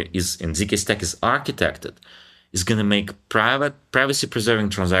zkSync is and zkStack is architected is going to make privacy-preserving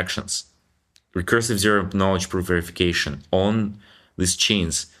transactions, recursive zero-knowledge proof verification on these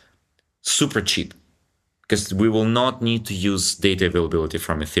chains super cheap, because we will not need to use data availability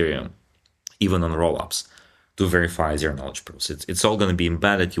from Ethereum, even on rollups, to verify zero-knowledge proofs. It's all going to be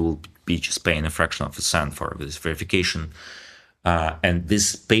embedded. You will be just paying a fraction of a cent for this verification. And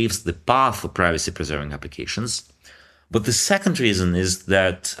this paves the path for privacy-preserving applications. But the second reason is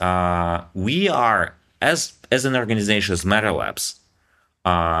that we are, as an organization, as Meta Labs,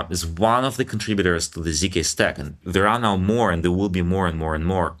 is one of the contributors to the zkStack. And there are now more, and there will be more and more and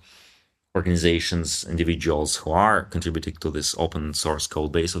more organizations, individuals who are contributing to this open source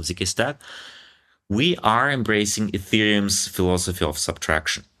code base of zkStack. We are embracing Ethereum's philosophy of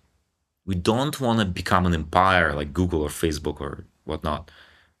subtraction. We don't want to become an empire like Google or Facebook or whatnot,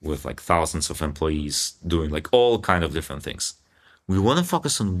 with like thousands of employees doing like all kind of different things. We want to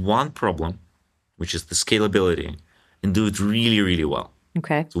focus on one problem, which is the scalability, and do it really, really well.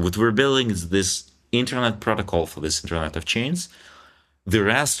 Okay. So what we're building is this internet protocol for this internet of chains. The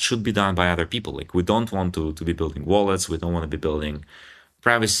rest should be done by other people. Like we don't want to be building wallets. We don't want to be building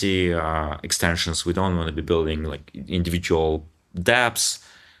privacy extensions. We don't want to be building like individual dApps,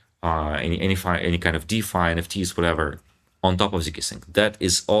 any kind of DeFi, NFTs, whatever, on top of zkSync. That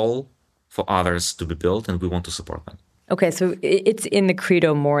is all for others to be built, and we want to support them. Okay, so it's in the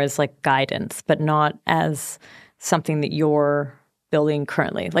credo more as like guidance, but not as something that you're building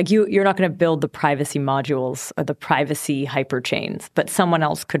currently. Like you're not going to build the privacy modules or the privacy hyperchains, but someone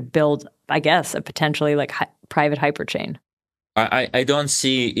else could build, I guess, a potentially like private hyperchain. I don't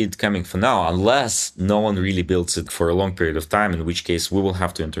see it coming for now, unless no one really builds it for a long period of time, in which case we will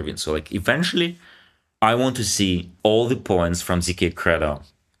have to intervene. So like eventually, I want to see all the points from zk Credo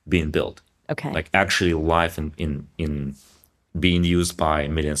being built. Okay. Like actually live in being used by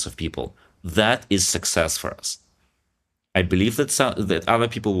millions of people. That is success for us. I believe that other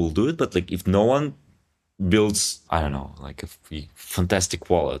people will do it, but like if no one builds, I don't know, like a fantastic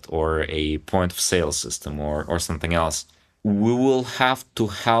wallet or a point of sale system or something else, we will have to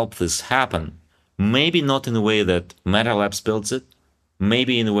help this happen. Maybe not in a way that Meta Labs builds it,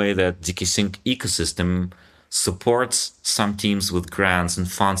 maybe in a way that zkSync ecosystem supports some teams with grants and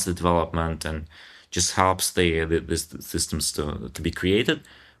funds the development and just helps the systems to be created.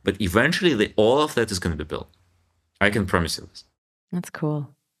 But eventually, all of that is going to be built. I can promise you this. That's cool.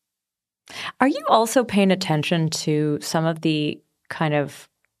 Are you also paying attention to some of the kind of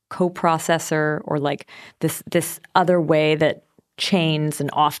coprocessor or like this other way that chains and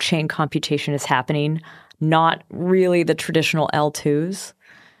off-chain computation is happening, not really the traditional L2s?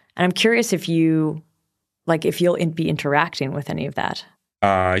 And I'm curious if you'll be interacting with any of that.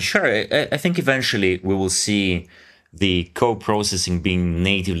 Sure. I think eventually we will see the co-processing being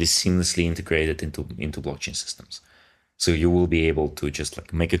natively seamlessly integrated into blockchain systems. So you will be able to just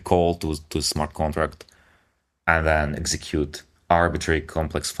like make a call to a smart contract and then execute arbitrary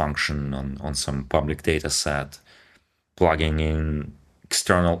complex function on some public data set, plugging in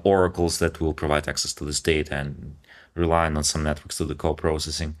external oracles that will provide access to this data and relying on some networks to the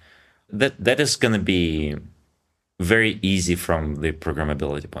co-processing. That is going to be very easy from the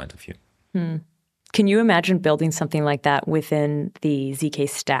programmability point of view. Can you imagine building something like that within the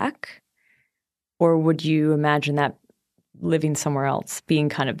zkStack? Or would you imagine that living somewhere else, being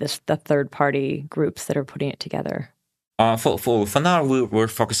kind of the third-party groups that are putting it together? For now, we're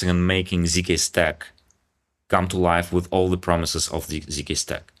focusing on making zkStack come to life with all the promises of the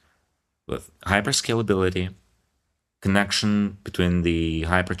zkStack, with hyperscalability, connection between the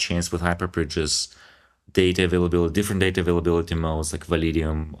hyperchains with hyperbridges, data availability, different data availability modes like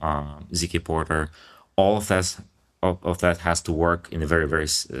Validium, zk Porter. All of that has to work in a very, very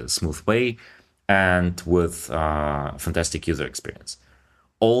smooth way and with fantastic user experience.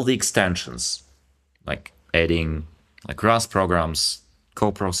 All the extensions, like adding like Rust programs,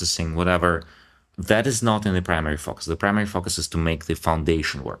 co-processing, whatever, that is not in the primary focus. The primary focus is to make the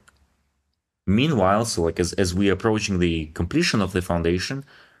foundation work. Meanwhile, so like as we are approaching the completion of the foundation,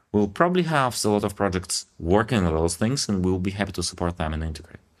 we'll probably have a lot of projects working on those things, and we'll be happy to support them and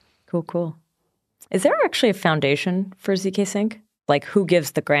integrate. Cool, cool. Is there actually a foundation for zkSync? Like, who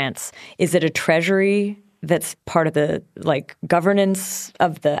gives the grants? Is it a treasury that's part of the governance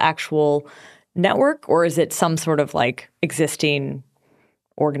of the actual network, or is it some sort of existing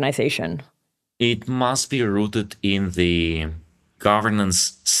organization? It must be rooted in the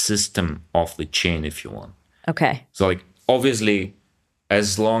governance system of the chain, if you want. Okay. So obviously,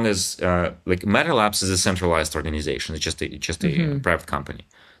 as long as Matter Labs is a centralized organization, it's just a private company.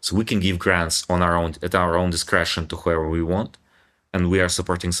 So we can give grants at our own discretion to whoever we want. And we are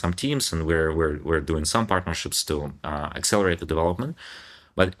supporting some teams, and we're doing some partnerships to accelerate the development.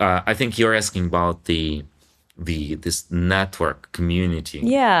 But I think you're asking about this network community,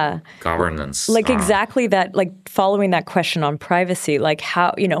 governance, exactly that. Following that question on privacy,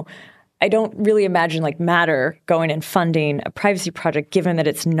 how I don't really imagine Matter going and funding a privacy project, given that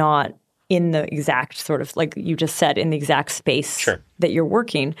it's not in the exact sort of, like you just said, in the exact space that you're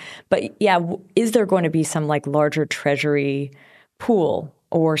working. But is there going to be some larger treasury pool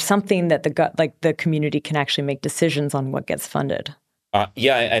or something that the community can actually make decisions on what gets funded?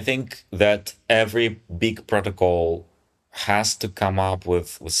 I think that every big protocol has to come up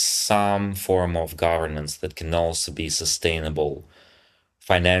with some form of governance that can also be sustainable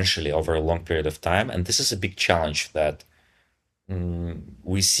financially over a long period of time. And this is a big challenge that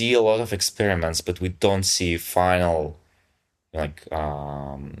we see a lot of experiments, but we don't see final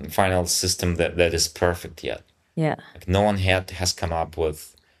system that is perfect yet. Yeah. No one has come up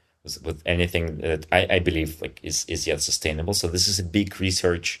with anything that I believe is yet sustainable. So this is a big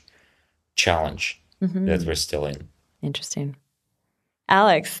research challenge that we're still in. Interesting.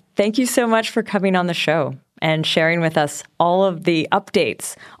 Alex, thank you so much for coming on the show and sharing with us all of the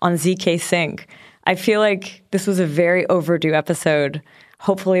updates on zkSync. I feel like this was a very overdue episode.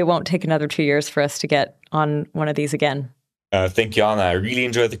 Hopefully it won't take another 2 years for us to get on one of these again. Thank you, Anna. I really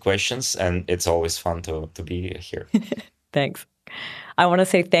enjoyed the questions, and it's always fun to be here. Thanks. I want to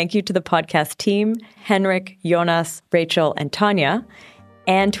say thank you to the podcast team, Henrik, Jonas, Rachel, and Tanya,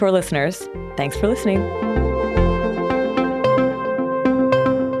 and to our listeners. Thanks for listening.